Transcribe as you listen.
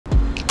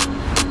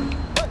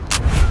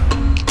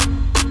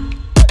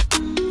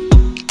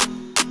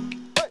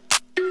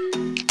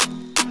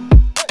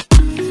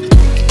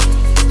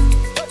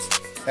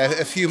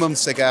a few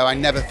months ago. I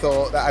never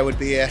thought that I would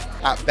be here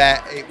at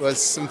Bett. It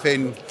was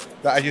something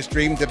that I just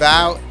dreamed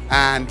about,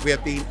 and we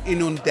have been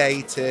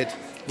inundated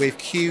with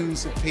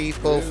queues of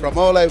people from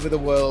all over the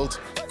world.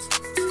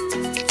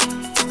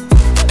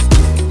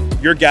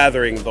 You're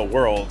gathering the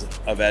world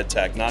of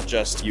EdTech, not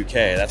just UK.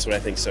 That's what I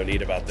think is so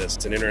neat about this.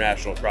 It's an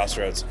international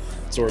crossroads.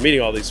 So we're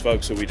meeting all these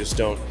folks who we just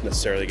don't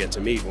necessarily get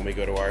to meet when we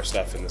go to our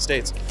stuff in the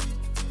States.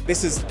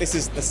 This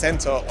is the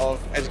center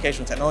of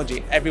educational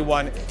technology.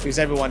 Everyone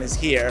is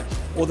here.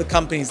 All the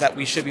companies that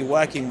we should be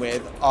working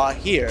with are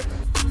here.